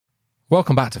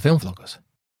Welcome back to Film Vloggers.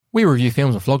 We review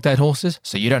films and flog dead horses,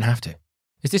 so you don't have to.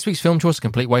 Is this week's film choice a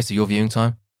complete waste of your viewing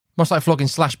time? Much like flogging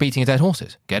 / beating a dead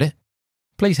horses, get it?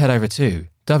 Please head over to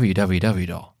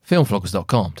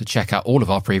www.filmvloggers.com to check out all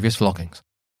of our previous vloggings.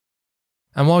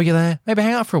 And while you're there, maybe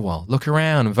hang out for a while, look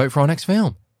around and vote for our next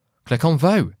film. Click on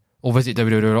vote, or visit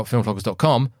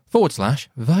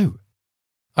www.filmvloggers.com/vote.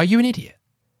 Are you an idiot?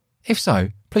 If so,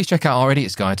 please check out our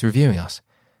Idiot's Guide to Reviewing Us,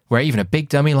 where even a big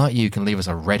dummy like you can leave us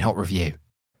a red-hot review.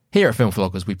 Here at Film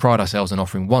Vloggers, we pride ourselves on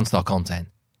offering 1-star content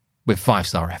with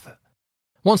 5-star effort.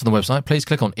 Once on the website, please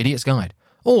click on Idiot's Guide,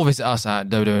 or visit us at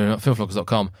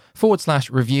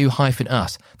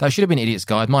www.filmvloggers.com/review-us. That should have been Idiot's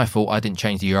Guide. My fault, I didn't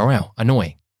change the URL.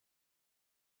 Annoying.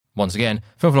 Once again,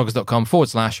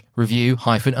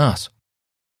 filmvloggers.com/review-us.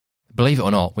 Believe it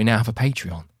or not, we now have a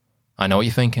Patreon. I know what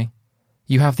you're thinking.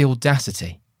 You have the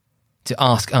audacity to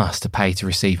ask us to pay to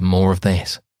receive more of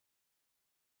this.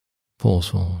 Pause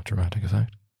for dramatic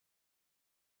effect.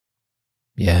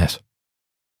 Yes.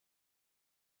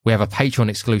 We have a Patreon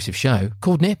exclusive show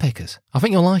called Nitpickers. I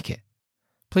think you'll like it.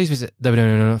 Please visit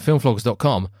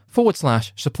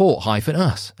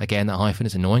www.filmvloggers.com/support-us. Again, that hyphen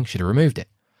is annoying, should have removed it.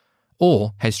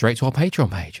 Or head straight to our Patreon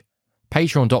page.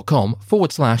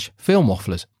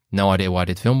 Patreon.com/filmwafflers. No idea why I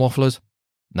did film wafflers.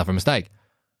 Another mistake.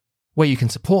 Where you can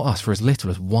support us for as little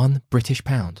as £1 British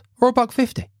or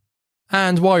 $1.50.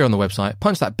 And while you're on the website,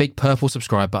 punch that big purple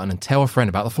subscribe button and tell a friend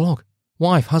about the vlog.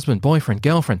 Wife, husband, boyfriend,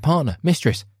 girlfriend, partner,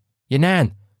 mistress, your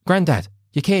nan, granddad,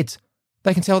 your kids.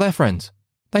 They can tell their friends.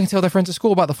 They can tell their friends at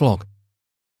school about the vlog.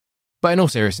 But in all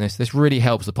seriousness, this really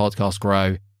helps the podcast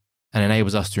grow and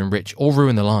enables us to enrich or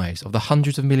ruin the lives of the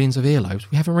hundreds of millions of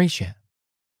earlobes we haven't reached yet.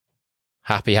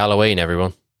 Happy Halloween,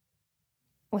 everyone.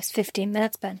 Oh, it's 15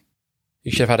 minutes, Ben.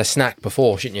 You should have had a snack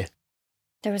before, shouldn't you?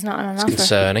 There was not an offer. It's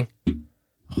concerning.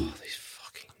 Oh, these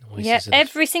fucking noises. Yeah,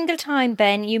 every single time,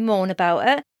 Ben, you moan about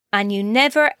it, and you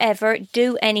never, ever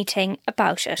do anything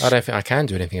about it. I don't think I can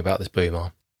do anything about this boom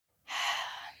arm.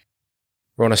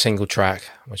 We're on a single track,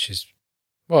 which is,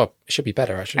 well, it should be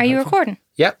better, actually. Are you recording?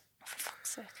 Yep. Oh, for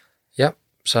fuck's sake. Yep.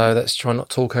 So let's try not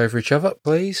to talk over each other,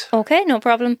 please. Okay, no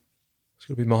problem. Just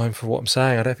got to be mindful of what I'm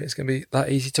saying. I don't think it's going to be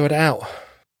that easy to edit out.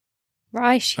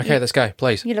 Right. Okay, let's go,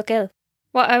 please. You look ill.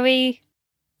 What are we?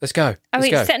 Let's go. Are we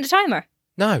setting a timer?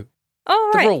 No.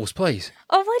 Oh, right. The rules, please.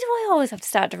 Oh, why do I always have to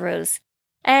start the rules?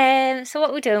 So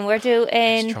what we're doing? Let's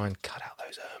try and cut out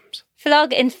those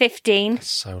Flog in 15. That's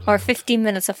so loud. Or 15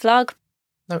 minutes of flog.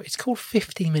 No, it's called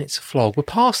 15 minutes of flog. We're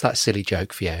past that silly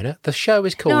joke, Fiona. The show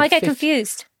is called... No, I get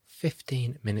confused.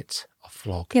 15 minutes of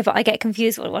flog. Yeah, but I get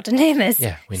confused with what the name is.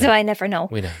 Yeah, we know. So I never know.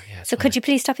 We know, yeah. So could you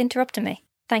please stop interrupting me?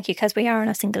 Thank you, because we are on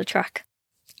a single track.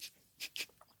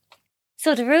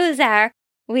 So the rules are,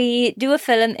 we do a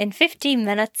film in 15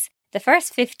 minutes. The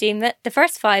first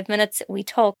 5 minutes, we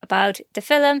talk about the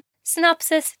film,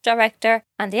 synopsis, director,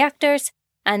 and the actors.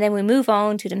 And then we move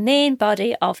on to the main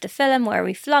body of the film where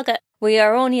we flog it. We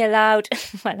are only allowed,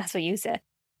 well, that's what you said.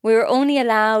 We were only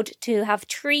allowed to have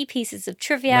 3 pieces of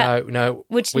trivia. No,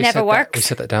 which never works. We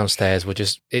said that downstairs. We're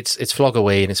just it's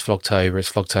Flogoween, it's Flogtober,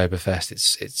 it's Flogtoberfest,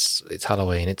 it's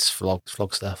Halloween, it's flog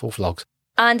stuff, all flogs.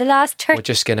 And the last We're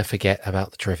just going to forget about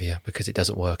the trivia because it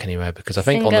doesn't work anywhere. Because I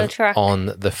think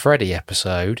on the Freddy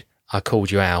episode, I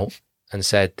called you out and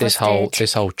said this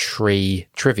whole tree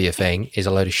trivia thing is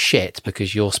a load of shit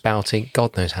because you're spouting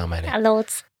God knows how many.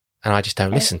 Loads. And I just don't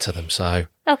listen to them. So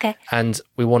okay. And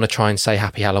we want to try and say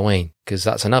Happy Halloween because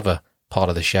that's another part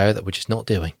of the show that we're just not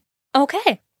doing.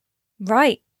 Okay,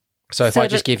 right. So if I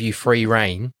just give you free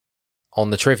reign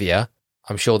on the trivia,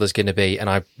 I'm sure there's going to be, and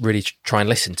I really try and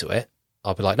listen to it,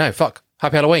 I'll be like, no, fuck,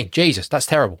 Happy Halloween, Jesus, that's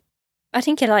terrible. I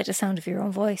think you like the sound of your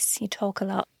own voice. You talk a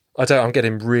lot. I don't. I'm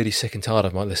getting really sick and tired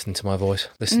of listening to my voice,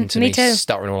 listening to me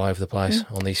stuttering all over the place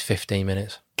on these 15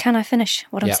 minutes. Can I finish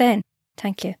what I'm saying?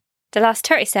 Thank you. The last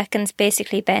 30 seconds,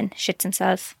 basically, Ben shits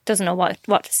himself, doesn't know what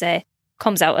to say,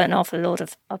 comes out an awful load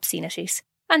of obscenities.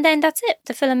 And then that's it.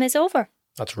 The film is over.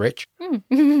 That's rich. Is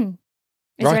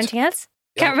there anything else?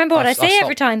 Can't remember what I say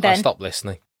every time, Ben. I stopped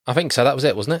listening. I think so. That was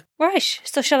it, wasn't it? Right.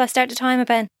 So shall I start the timer,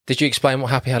 Ben? Did you explain what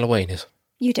Happy Halloween is?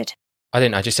 You did. I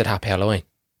didn't. I just said Happy Halloween.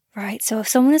 Right. So if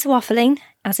someone is waffling,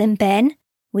 as in Ben,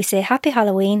 we say Happy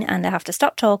Halloween and they have to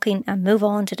stop talking and move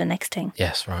on to the next thing.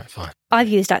 Yes, right, fine. I've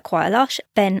used that quite a lot.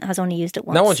 Ben has only used it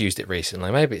once. No one's used it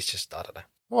recently. Maybe it's just, I don't know.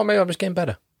 Well, maybe I'm just getting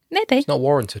better. Maybe. It's not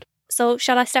warranted. So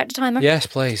shall I start the timer? Yes,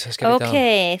 please. Let's get it done.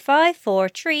 Okay, 5, 4,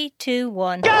 3, 2,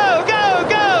 1. Go, go,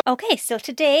 go! Okay, so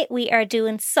today we are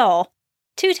doing Saw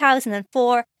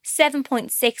 2004,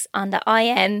 7.6 on the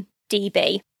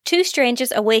IMDb. 2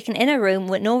 strangers awaken in a room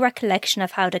with no recollection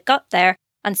of how they got there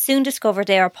and soon discover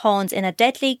they are pawns in a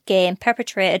deadly game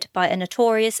perpetrated by a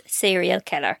notorious serial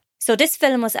killer. So this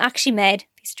film was actually made,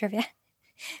 piece of trivia,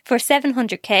 for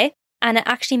 $700K, and it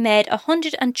actually made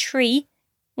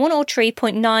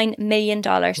 $103.9 million.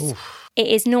 Oof. It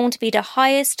is known to be the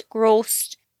highest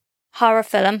grossed horror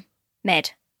film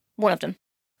made. One of them,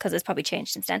 because it's probably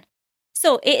changed since then.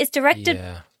 So it is directed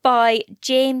by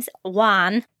James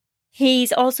Wan.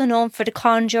 He's also known for The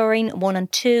Conjuring 1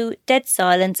 and 2, Dead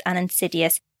Silence and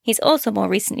Insidious. He's also more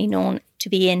recently known to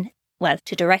be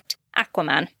to direct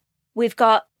Aquaman. We've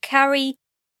got Carrie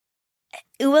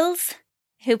Ewells,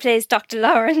 who plays Dr.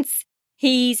 Lawrence.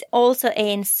 He's also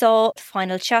in Saw, The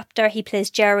Final Chapter. He plays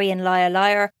Jerry in Liar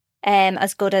Liar,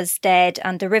 As Good as Dead.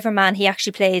 And The Riverman he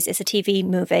actually plays is a TV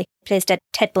movie. He plays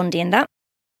Ted Bundy in that.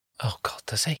 Oh, God,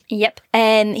 does he? Yep.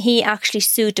 He actually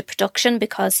sued the production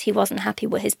because he wasn't happy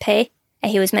with his pay.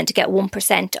 He was meant to get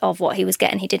 1% of what he was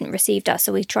getting. He didn't receive that,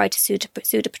 so he tried to sue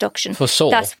the production. For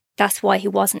Saw? That's why he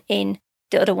wasn't in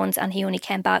the other ones, and he only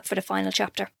came back for The Final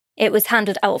Chapter. It was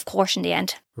handled out of court in the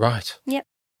end. Right. Yep.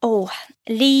 Oh,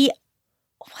 Lee...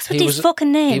 What's with these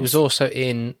fucking names? He was also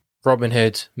in Robin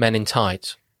Hood, Men in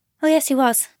Tights. Oh, yes, he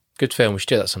was. Good film. We should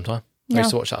do that sometime. I used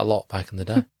to watch that a lot back in the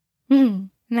day.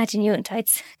 Imagine you in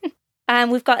tights.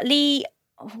 And we've got Lee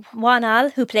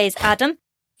Wanal, who plays Adam.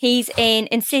 He's in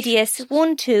Insidious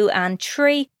 1, 2 and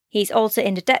 3. He's also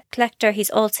in The Debt Collector. He's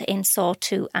also in Saw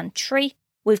 2 and 3.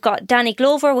 We've got Danny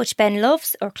Glover, which Ben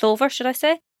loves, or Clover, should I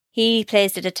say. He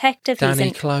plays the detective.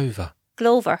 Glover.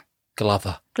 Glover.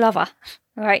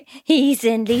 Right. He's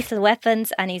in Lethal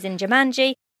Weapons and he's in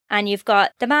Jumanji. And you've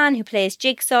got the man who plays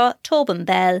Jigsaw, Tobin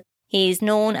Bell. He's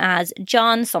known as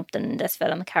John something in this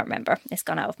film. I can't remember. It's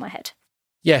gone out of my head.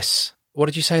 Yes. What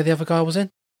did you say the other guy was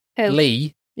in? Who?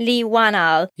 Lee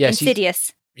Wanal. Yes,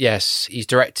 Insidious. He's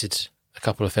directed a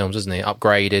couple of films, hasn't he?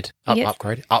 Upgrade. And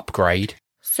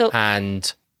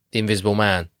The Invisible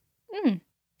Man.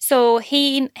 So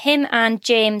him and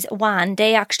James Wan,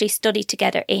 they actually studied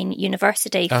together in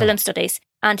university, film studies,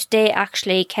 and they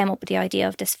actually came up with the idea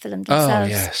of this film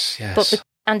themselves. Oh, yes.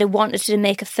 And they wanted to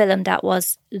make a film that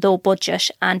was low budget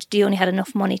and they only had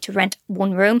enough money to rent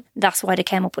one room. That's why they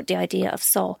came up with the idea of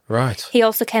Saw. Right. He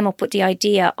also came up with the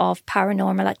idea of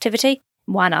Paranormal Activity,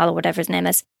 Wanal or whatever his name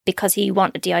is, because he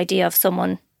wanted the idea of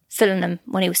someone filming him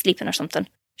when he was sleeping or something,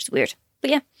 which is weird. But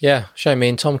yeah. Yeah, shame me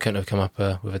and Tom couldn't have come up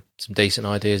with some decent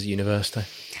ideas at university.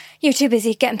 You're too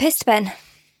busy getting pissed, Ben.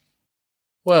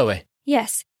 Were we?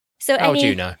 Yes. So how would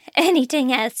you know?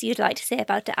 Anything else you'd like to say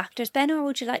about the actors, Ben, or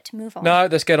would you like to move on? No,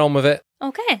 let's get on with it.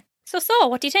 Okay. So Saw,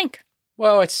 what do you think?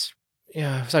 Well, it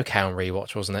was okay on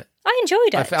rewatch, wasn't it? I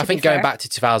enjoyed it. I think going back to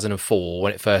 2004,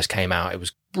 when it first came out, it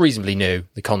was reasonably new,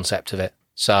 the concept of it.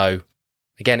 So,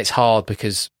 again, it's hard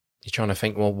because you're trying to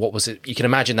think, well, what was it? You can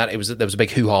imagine that there was a big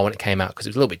hoo-ha when it came out because it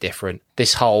was a little bit different.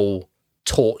 This whole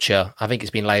torture, I think it's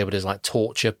been labelled as like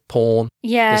torture porn.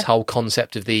 Yeah. This whole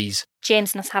concept of these...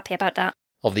 James not happy about that.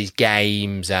 Of these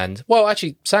games and... Well,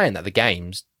 actually, saying that, the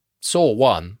games, Saw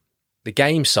 1, the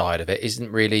game side of it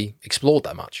isn't really explored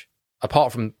that much.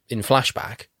 Apart from in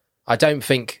flashback, I don't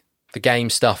think the game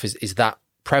stuff is that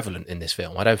prevalent in this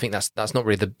film. I don't think that's not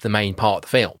really the main part of the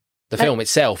film. The film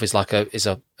itself is like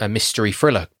a mystery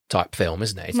thriller type film,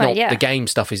 isn't it? It's not. The game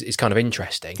stuff is kind of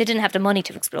interesting. They didn't have the money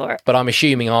to explore it. But I'm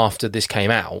assuming after this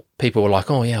came out, people were like,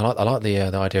 "Oh yeah, I like the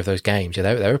idea of those games.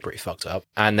 Yeah, they were pretty fucked up."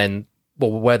 And then,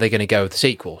 well, where are they going to go with the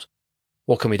sequels?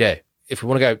 What can we do? If we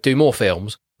want to go do more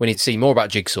films, we need to see more about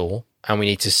Jigsaw, and we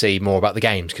need to see more about the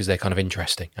games because they're kind of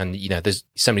interesting. And there's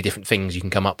so many different things you can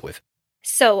come up with.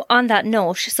 So on that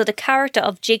note, the character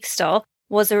of Jigsaw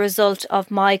was a result of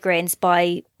migraines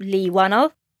by Lee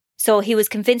Wanal. So he was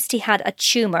convinced he had a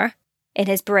tumour in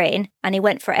his brain and he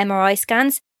went for MRI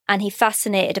scans and he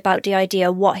fascinated about the idea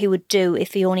of what he would do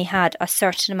if he only had a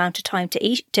certain amount of time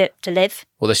to live.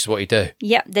 Well, this is what he'd do.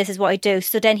 Yeah, this is what he'd do.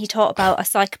 So then he thought about a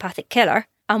psychopathic killer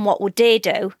and what would they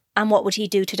do and what would he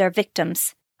do to their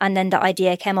victims. And then the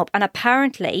idea came up. And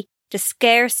apparently the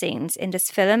scare scenes in this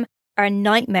film are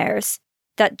nightmares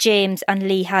that James and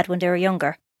Lee had when they were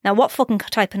younger. Now, what fucking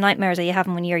type of nightmares are you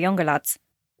having when you're younger, lads?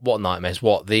 What nightmares?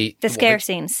 What the scare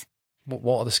scenes?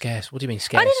 What are the scares? What do you mean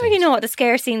scare scenes? I didn't really know what the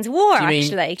scare scenes were,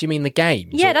 actually. Do you mean the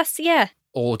games? Yeah,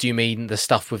 Or do you mean the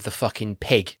stuff with the fucking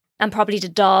pig? And probably the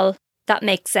doll. That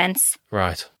makes sense.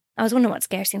 Right. I was wondering what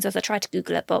scare scenes was. I tried to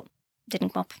Google it, but it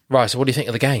didn't come up. Right, so what do you think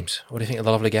of the games? What do you think of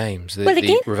the lovely games?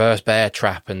 The reverse bear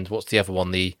trap and what's the other one?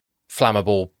 The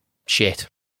flammable shit.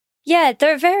 Yeah,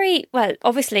 they're very, well,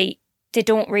 obviously... They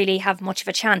don't really have much of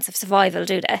a chance of survival,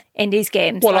 do they, in these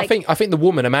games? Well, I think the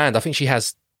woman, Amanda, I think she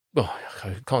has well,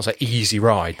 I can't say easy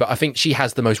ride, but I think she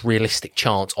has the most realistic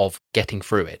chance of getting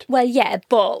through it. Well, yeah,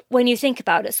 but when you think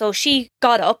about it, so she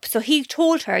got up, so he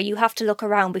told her you have to look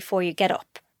around before you get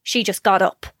up. She just got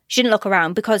up. She didn't look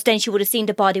around because then she would have seen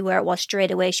the body where it was straight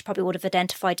away. She probably would have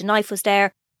identified the knife was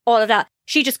there, all of that.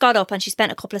 She just got up and she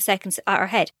spent a couple of seconds at her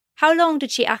head. How long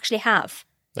did she actually have?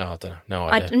 Oh, I don't know. No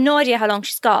I idea. have no idea how long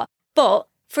she's got. But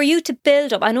for you to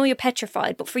build up, I know you're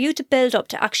petrified, but for you to build up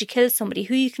to actually kill somebody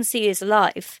who you can see is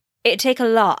alive, it'd take a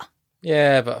lot.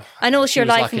 Yeah, but I know it's she your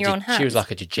was life like in a your own hands. She was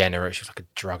like a degenerate. She was like a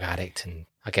drug addict, and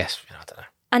I guess I don't know.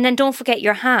 And then don't forget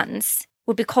your hands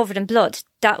would be covered in blood.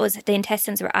 That was, the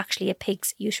intestines were actually a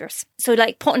pig's uterus. So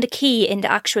like putting the key in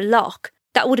the actual lock,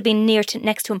 that would have been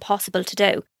next to impossible to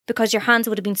do because your hands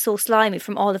would have been so slimy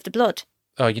from all of the blood.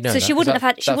 Oh, you know. So that. she wouldn't Is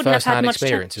have that- had. She that wouldn't have had first-hand much time.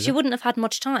 experience, is She it? wouldn't have had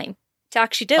much time to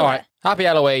actually do All it. right. Happy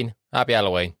Halloween. Happy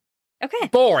Halloween. Okay.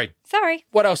 Boring. Sorry.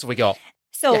 What else have we got?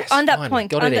 So Yes, on that finally,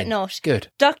 point, got on it that in. note, Good.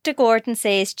 Dr. Gordon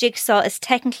says Jigsaw is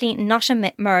technically not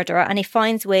a murderer and he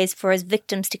finds ways for his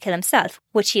victims to kill himself,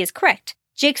 which he is correct.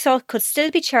 Jigsaw could still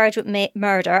be charged with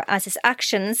murder as his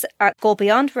actions go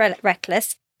beyond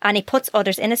reckless and he puts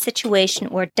others in a situation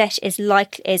where death is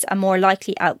a more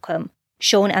likely outcome,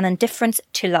 showing an indifference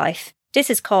to life. This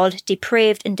is called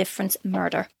depraved indifference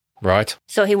murder. Right.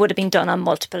 So he would have been done on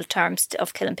multiple terms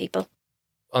of killing people.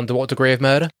 Under what degree of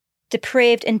murder?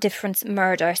 Depraved indifference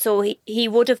murder. So he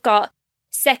would have got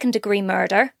second degree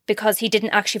murder because he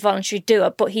didn't actually voluntarily do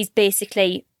it, but he's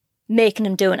basically making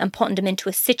them do it and putting them into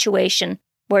a situation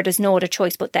where there's no other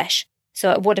choice but death.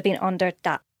 So it would have been under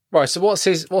that. Right. So what's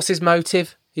his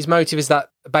motive? His motive is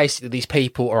that basically these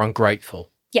people are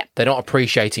ungrateful. Yeah. They're not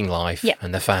appreciating life Yeah.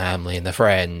 and their family and their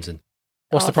friends. And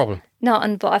what's the problem? No,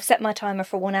 but I've set my timer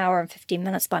for 1 hour and 15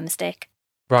 minutes by mistake.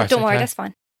 Right. But don't worry, okay. that's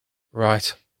fine.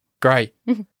 Right. Great.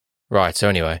 Mhm. Right. So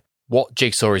anyway, what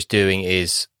Jigsaw is doing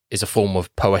is a form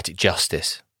of poetic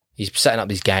justice. He's setting up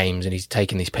these games and he's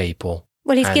taking these people.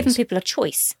 Well, he's and- giving people a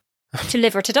choice to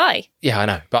live or to die Yeah, I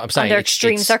know. But I'm saying under it's-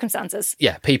 extreme it's- circumstances.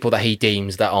 Yeah, people that he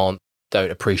deems that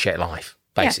don't appreciate life,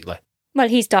 basically. Well,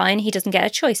 he's dying. He doesn't get a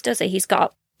choice, does he? He's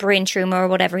got brain tumour or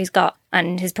whatever he's got,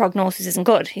 and his prognosis isn't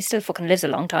good. He still fucking lives a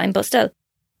long time, but still.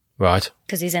 Right.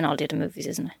 Because he's in all the other movies,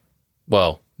 isn't he?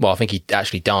 Well, I think he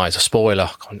actually dies. A spoiler.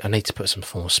 I need to put some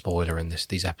form of spoiler in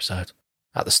these episodes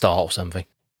at the start or something.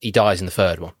 He dies in the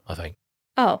third one, I think.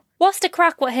 Oh. What's the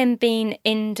crack with him being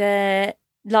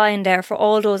lying there for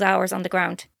all those hours on the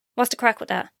ground? What's the crack with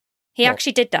that? He What?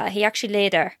 actually did that. He actually lay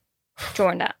there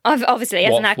during that. Obviously,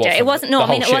 as What- an actor. what, It for wasn't, the no, I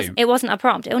whole mean, shoot? it wasn't a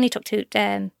prompt. It only took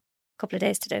couple of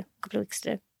days to do, a couple of weeks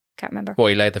to do. Can't remember. Well,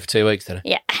 he laid there for 2 weeks, didn't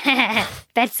he? Yeah.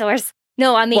 Bed sores.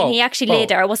 No, I mean, Well, he actually well- lay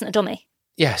there. It wasn't a dummy.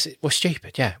 Yes, it was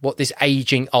stupid, yeah. What, this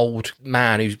aging old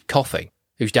man who's coughing,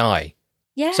 who's dying.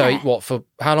 Yeah. So, for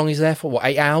how long he's there for?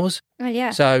 8 hours? Well, yeah.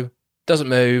 So, doesn't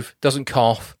move, doesn't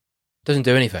cough, doesn't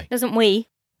do anything. Doesn't we?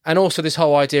 And also this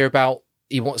whole idea about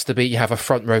he wants to have a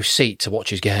front row seat to watch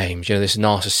his games. You know, this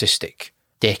narcissistic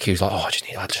dick who's like, I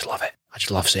just love it. I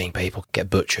just love seeing people get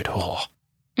butchered. Oh.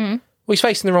 Mm. Well, he's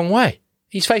facing the wrong way.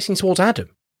 He's facing towards Adam.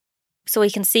 So he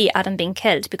can see Adam being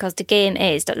killed because the game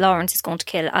is that Lawrence is going to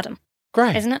kill Adam,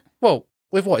 Great. isn't it? Well,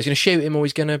 with what? He's going to shoot him or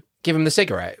he's going to give him the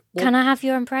cigarette? Can I have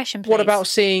your impression, please? What about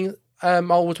seeing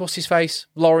what's his face?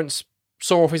 Lawrence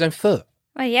saw off his own foot.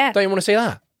 Well, yeah. Don't you want to see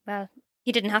that? Well,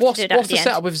 he didn't have What's to do that what's at the the end.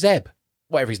 setup with Zeb?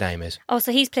 Whatever his name is. Oh,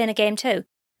 so he's playing a game too.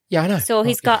 Yeah, I know. So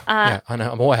he's got yeah, I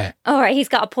know. I'm aware. all right, he's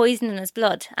got a poison in his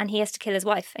blood and he has to kill his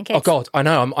wife and kids. Oh God, I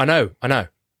know. I know.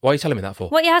 Why are you telling me that for?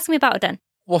 What are you asking me about it then?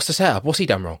 What's the setup? What's he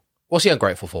done wrong? What's he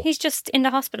ungrateful for? He's just in the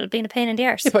hospital being a pain in the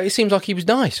arse. Yeah, but it seems like he was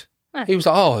nice. Well. He was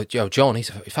like, John, he's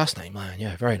a fascinating man.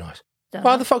 Yeah, very nice. Don't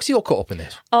Why know. the fuck's he all caught up in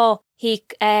this? Oh, he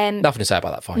Nothing to say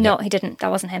about that. Fine. no, yeah. he didn't.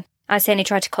 That wasn't him. I was saying he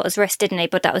tried to cut his wrist, didn't he?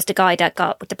 But that was the guy that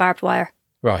got with the barbed wire.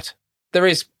 Right. There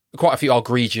is quite a few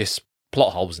egregious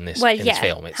plot holes in this. Well, in yeah. this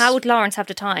film. It's, How would Lawrence have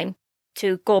the time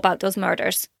to go about those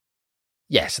murders?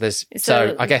 Yes. There's. So,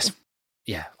 So- I guess.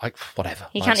 Yeah. Like whatever.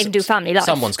 He Like, can't even do family life.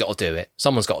 Someone's got to do it.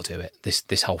 Someone's got to do it.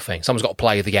 This whole thing. Someone's got to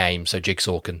play the game so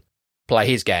Jigsaw can play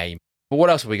his game. But what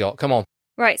else have we got? Come on.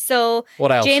 Right, so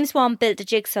What else? James Wan built the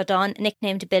Jigsaw Dawn,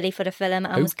 nicknamed Billy for the film,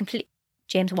 and Who? was complete.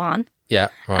 James Wan, Yeah.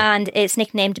 Right. and it's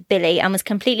nicknamed Billy, and was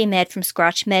completely made from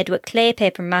scratch, made with clay,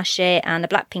 paper mache, and the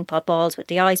black pink pot balls with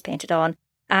the eyes painted on.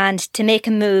 And to make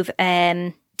him move,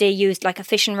 they used like a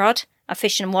fishing rod, a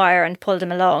fishing wire, and pulled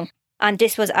him along. And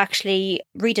this was actually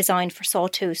redesigned for Saw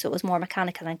 2, so it was more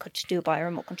mechanical and could do by a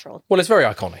remote control. Well, it's very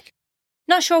iconic.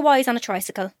 Not sure why he's on a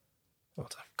tricycle.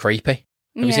 What, creepy.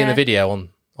 Have you seen the video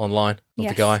online of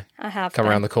Yes, the guy I have. come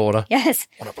around the corner? Yes.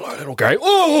 Want to blow a little game?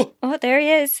 Oh! Oh, there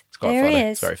he is. It's quite there funny. he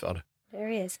is. It's very funny. There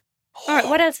he is. All right,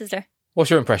 what else is there? What's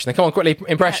your impression? Then come on, quickly,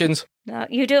 impressions. No,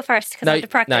 you do it first because I have to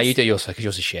practice. No, you do yours because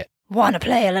yours is shit. Want to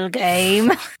play a little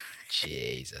game?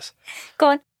 Jesus. Go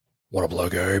on. Want to play a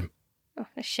game? Oh,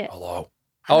 that's shit. Hello.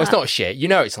 Oh, it's not shit. You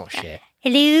know it's not shit.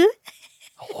 Hello?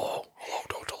 Hello,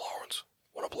 Dr. Lawrence.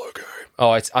 Want to play a game?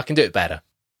 Oh, I can do it better.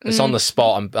 It's on the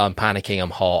spot. I'm panicking. I'm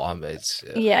hot. It's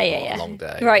yeah. a long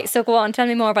day. Right, so go on. Tell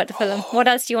me more about the film. What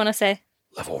else do you want to say?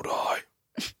 Live or die.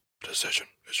 Decision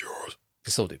is yours.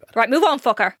 Can still do better. Right, move on,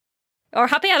 fucker. Or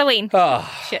happy Halloween.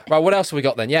 Shit. Right, what else have we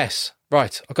got then? Yes.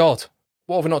 Right. Oh, God.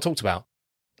 What have we not talked about?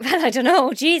 Well, I don't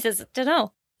know. Jesus, don't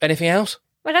know. Anything else?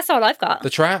 Well, that's all I've got. The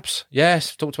Traps.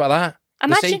 Yes, talked about that.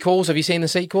 The sequels. Have you seen the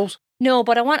sequels? No,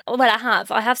 but I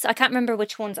have. I can't remember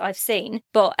which ones I've seen,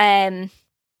 but I'd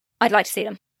like to see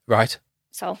them. Right.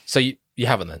 So you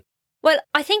haven't then? Well,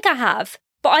 I think I have,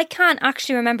 but I can't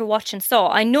actually remember watching Saw.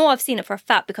 I know I've seen it for a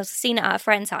fact because I've seen it at a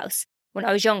friend's house when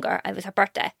I was younger. It was her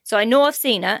birthday. So I know I've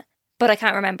seen it, but I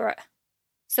can't remember it.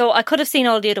 So I could have seen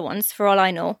all the other ones for all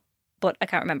I know, but I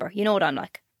can't remember. You know what I'm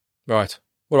like. Right.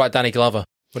 What about Danny Glover?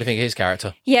 What do you think of his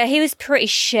character? Yeah, he was pretty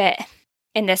shit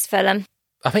in this film.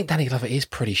 I think Danny Glover is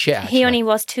pretty shit, actually. He only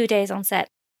was 2 days on set.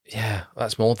 Yeah,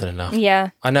 that's more than enough. Yeah.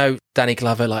 I know Danny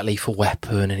Glover, like Lethal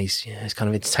Weapon, and he's kind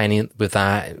of entertaining with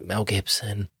that. Mel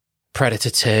Gibson, Predator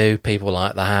 2, people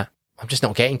like that. I'm just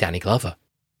not getting Danny Glover.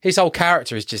 His whole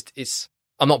character is just,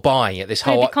 I'm not buying it.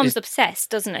 He becomes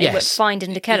obsessed, doesn't he, with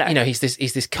finding the killer. You know, he's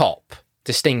this cop,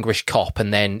 distinguished cop,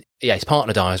 and then, his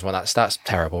partner dies. Well, that's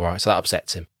terrible, right? So that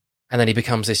upsets him. And then he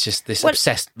becomes this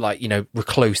obsessed,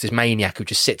 recluse, this maniac who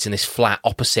just sits in this flat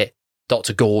opposite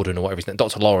Dr. Gordon or whatever his name,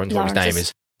 Dr. Lawrence, whatever his name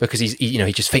is. Because he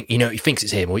thinks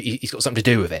it's him, or he's got something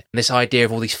to do with it. And this idea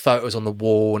of all these photos on the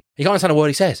wall, and you can't understand a word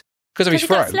he says because of his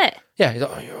throat. Yeah, he's like,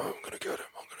 I'm going to get him.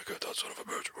 I'm going to get that son of a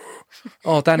bitch.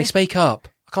 Oh, Danny, speak up.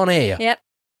 I can't hear you. Yep.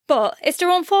 But it's their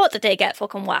own fault that they get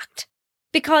fucking whacked.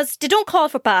 Because they don't call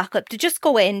for backup. They just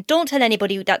go in, don't tell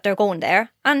anybody that they're going there.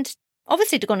 And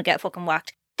obviously they're going to get fucking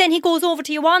whacked. Then he goes over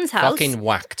to Yuan's house. Fucking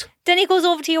whacked. Then he goes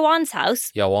over to Yuan's house.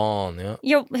 Yuan,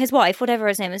 yeah. His wife, whatever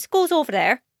his name is, goes over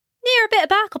there. Near a bit of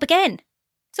backup again.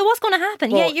 So what's going to happen?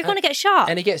 Well, you're going to get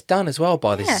shot. And he gets done as well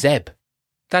by this Zeb.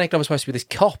 Danny Glover's supposed to be this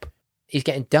cop. He's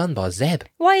getting done by Zeb.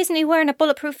 Why isn't he wearing a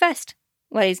bulletproof vest?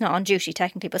 Well, he's not on duty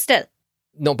technically, but still.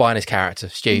 Not buying his character.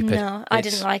 Stupid. No, I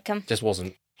didn't like him. Just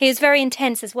wasn't. He was very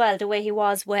intense as well, the way he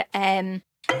was with accuse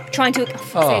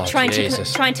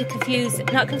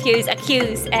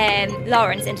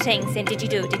Lawrence into things, saying, did you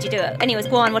do it? Anyways,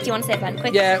 go on, what do you want to say, Ben?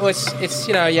 Quick. Yeah, well, it's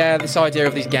this idea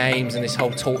of these games and this whole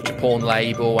torture porn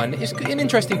label, and it's an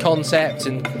interesting concept,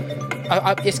 and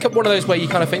it's one of those where you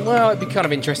kind of think, well, it'd be kind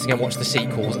of interesting and watch the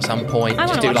sequels at some point.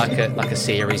 Just do like a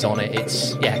series on it.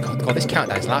 It's God, this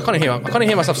countdown's like I can't even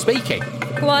hear myself speaking.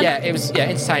 Go on. Yeah, it was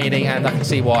entertaining, and I can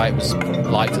see why it was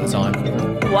liked at the time.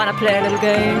 Wanna play a little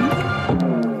game?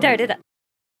 There, I did it.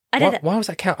 I did it. Why was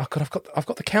that count? I've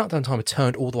got the countdown timer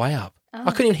turned all the way up. Oh.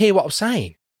 I couldn't even hear what I was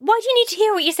saying. Why do you need to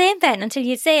hear what you're saying, Ben, until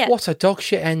you say it? What a dog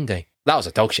shit ending. That was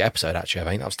a dog shit episode, actually. I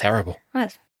think that was terrible. Well,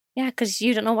 yeah, because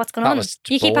you don't know what's going on.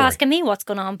 You keep asking me what's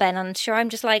going on, Ben, and sure, I'm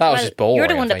just like, just boring, you're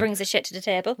the one that brings the shit to the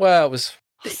table. Well, it was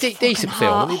decent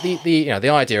film. The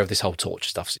idea of this whole torture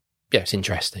stuff, it's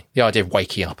interesting. The idea of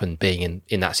waking up and being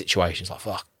in that situation is like,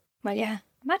 fuck. Well, yeah,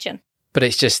 imagine. But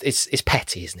it's just, it's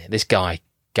petty, isn't it? This guy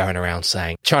going around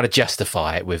trying to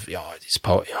justify it with, it's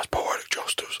poetic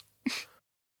justice.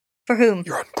 For whom?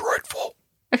 You're ungrateful.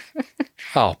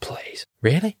 Oh, please.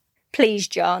 Really? Please,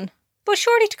 John. But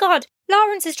surely to God,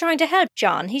 Lawrence is trying to help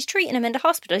John. He's treating him in the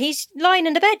hospital. He's lying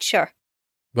in the bed, sure.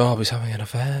 Rob is having an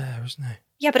affair, isn't he?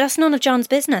 Yeah, but that's none of John's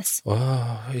business.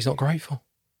 Well, he's not grateful.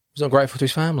 He's not grateful to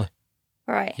his family.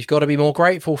 Right. You've got to be more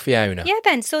grateful, Fiona. Yeah,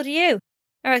 Ben, so do you.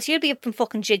 All right, so you'll be up in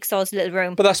fucking Jigsaw's little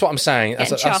room. But that's what I'm saying.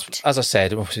 As I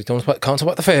said, obviously, can't talk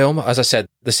about the film. As I said,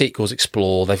 the sequels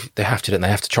explore. They have to, don't they?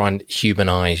 They have to try and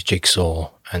humanise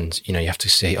Jigsaw, and you have to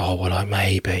see. Oh well,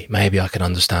 maybe I can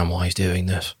understand why he's doing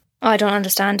this. I don't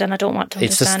understand, and I don't want to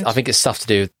understand. I think it's stuff to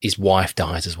do with his wife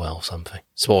dies as well. Something.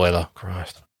 Spoiler,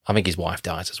 Christ. I think his wife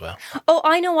dies as well. Oh,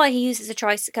 I know why he uses a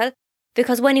tricycle.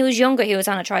 Because when he was younger, he was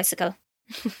on a tricycle.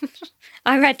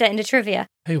 I read that in the trivia.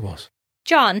 Who was?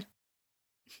 John.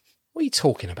 What are you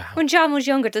talking about? When John was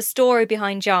younger, the story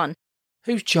behind John.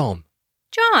 Who's John?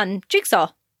 John,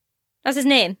 Jigsaw. That's his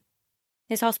name.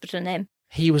 His hospital name.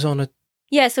 He was on a...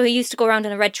 Yeah, so he used to go around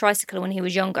on a red tricycle when he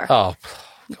was younger. Oh,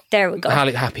 there we go.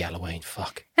 Happy Halloween,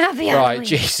 fuck. Happy Halloween. Right,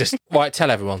 Jesus. Right,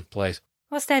 tell everyone, please.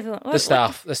 What's everyone? The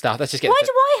staff. Let's just get... Why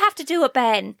do I have to do it,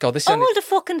 Ben? God, this is the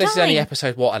fucking time. This is only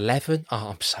episode, 11? Oh,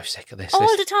 I'm so sick of this.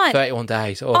 All the time. 31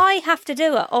 days. Oh. I have to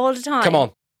do it all the time. Come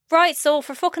on. Right, so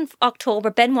for fucking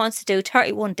October, Ben wants to do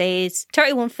 31 days,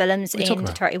 31 films in the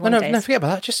 31 days. No, forget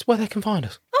about that. Just where they can find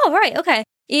us. Oh, right, okay.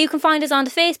 You can find us on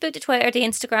the Facebook, the Twitter, the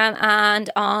Instagram, and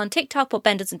on TikTok, but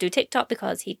Ben doesn't do TikTok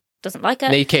because he doesn't like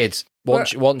it. Need kids.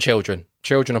 Want children.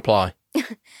 Children apply.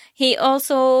 He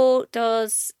also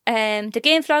does the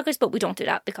Game Vloggers, but we don't do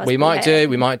that because we might do.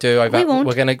 We won't.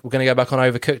 We're gonna go back on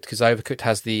Overcooked because Overcooked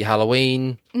has the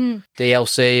Halloween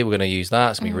DLC. We're gonna use that.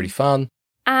 It's gonna be really fun.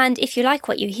 And if you like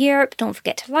what you hear, don't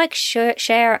forget to like,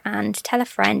 share, and tell a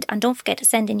friend. And don't forget to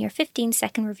send in your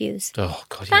 15-second reviews. Oh,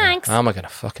 God, Thanks. How am I going to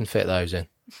fucking fit those in?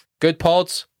 Good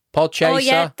pods, Podchaser. Oh,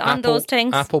 yeah, on those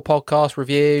things. Apple Podcast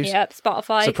reviews. Yep,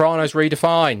 Spotify. Sopranos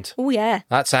Redefined. Oh, yeah.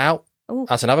 That's out. Ooh.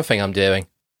 That's another thing I'm doing.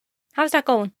 How's that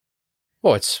going?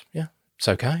 Well, it's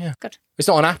okay, yeah. Good. It's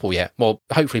not on Apple yet. Well,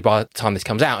 hopefully by the time this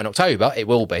comes out in October, it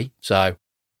will be. So,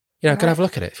 go and have a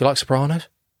look at it. If you like Sopranos,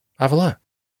 have a look.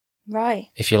 Right.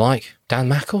 If you like Dan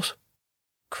Mackles,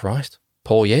 Christ,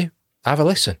 poor you, have a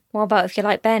listen. What about if you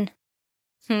like Ben?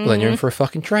 Well, then you're in for a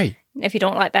fucking treat. If you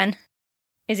don't like Ben.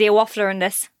 Is he a waffler in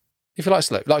this? If you like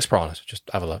Sopranos, just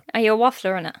have a look. Are you a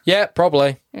waffler in it? Yeah,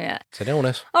 probably. Yeah. It's an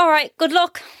illness. All right, good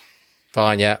luck.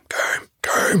 Fine, yeah.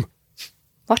 Game.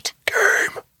 What?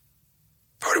 Game.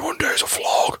 31 days of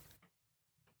vlog.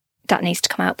 That needs to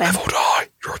come out, Ben. Live or die,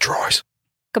 your choice.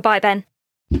 Goodbye, Ben.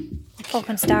 I'm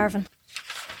fucking starving.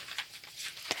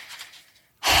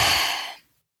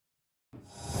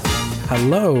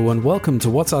 Hello and welcome to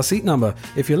What's Our Seat Number.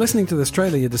 If you're listening to this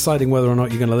trailer, you're deciding whether or not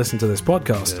you're going to listen to this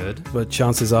podcast. Good. But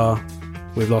chances are,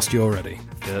 we've lost you already.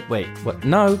 Good. Wait, what?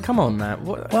 No, come on, Matt.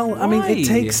 What? Well, I mean, Why?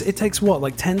 it takes what,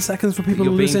 like 10 seconds for people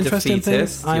You're to lose being interest in things?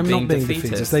 defeatist. I am You're not being being defeatist.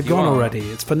 defeatist. They've You gone are. already.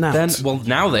 It's for now. Then, well,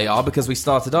 now they are because we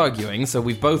started arguing, so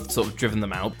we've both sort of driven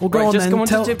them out. Well, go Right, on just then. go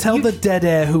on to Tell the dead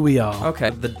air who we are. Okay,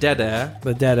 the dead air,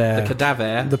 The dead air. the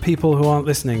cadaver. The people who aren't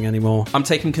listening anymore. I'm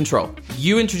taking control.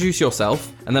 You introduce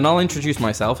yourself, and then I'll introduce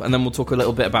myself, and then we'll talk a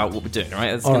little bit about what we're doing,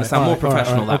 right? It's going to sound more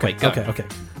professional that way. Go. Okay.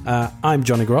 I'm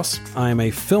Johnny Gross. I'm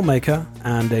a filmmaker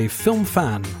and a film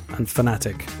fan and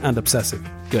fanatic and obsessive.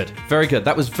 Good. Very good.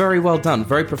 That was very well done.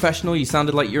 Very professional. You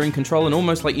sounded like you're in control and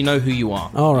almost like you know who you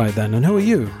are. All right then, and who are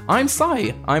you? I'm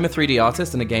Sai. I'm a 3D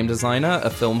artist and a game designer, a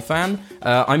film fan.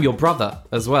 I'm your brother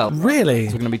as well. Really?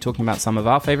 So we're going to be talking about some of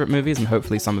our favourite movies and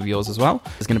hopefully some of yours as well.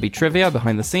 There's going to be trivia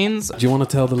behind the scenes. Do you want to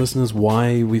tell the listeners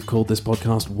why we've called this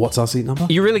podcast What's Our Seat Number?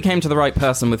 You really came to the right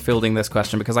person with fielding this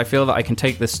question because I feel that I can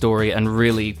take this story and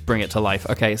really bring it to life.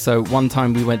 Okay, so one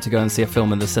time we went to go and see a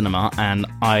film in the cinema and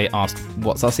I asked,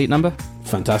 what's our seat number?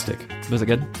 Fantastic. Was it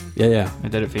good? Yeah. I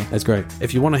did it for you. It's great.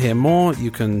 If you want to hear more,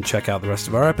 you can check out the rest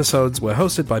of our episodes. We're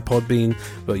hosted by Podbean,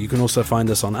 but you can also find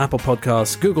us on Apple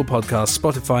Podcasts, Google Podcasts,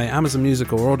 Spotify, Amazon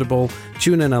Music or Audible,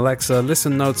 TuneIn, Alexa,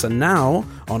 Listen Notes, and now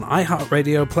on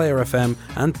iHeartRadio, Player FM,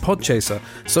 and Podchaser.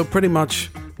 So pretty much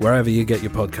wherever you get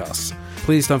your podcasts.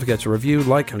 Please don't forget to review,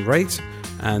 like, and rate,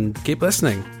 and keep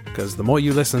listening, because the more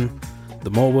you listen,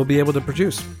 the more we'll be able to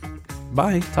produce.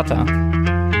 Bye. Ta-ta.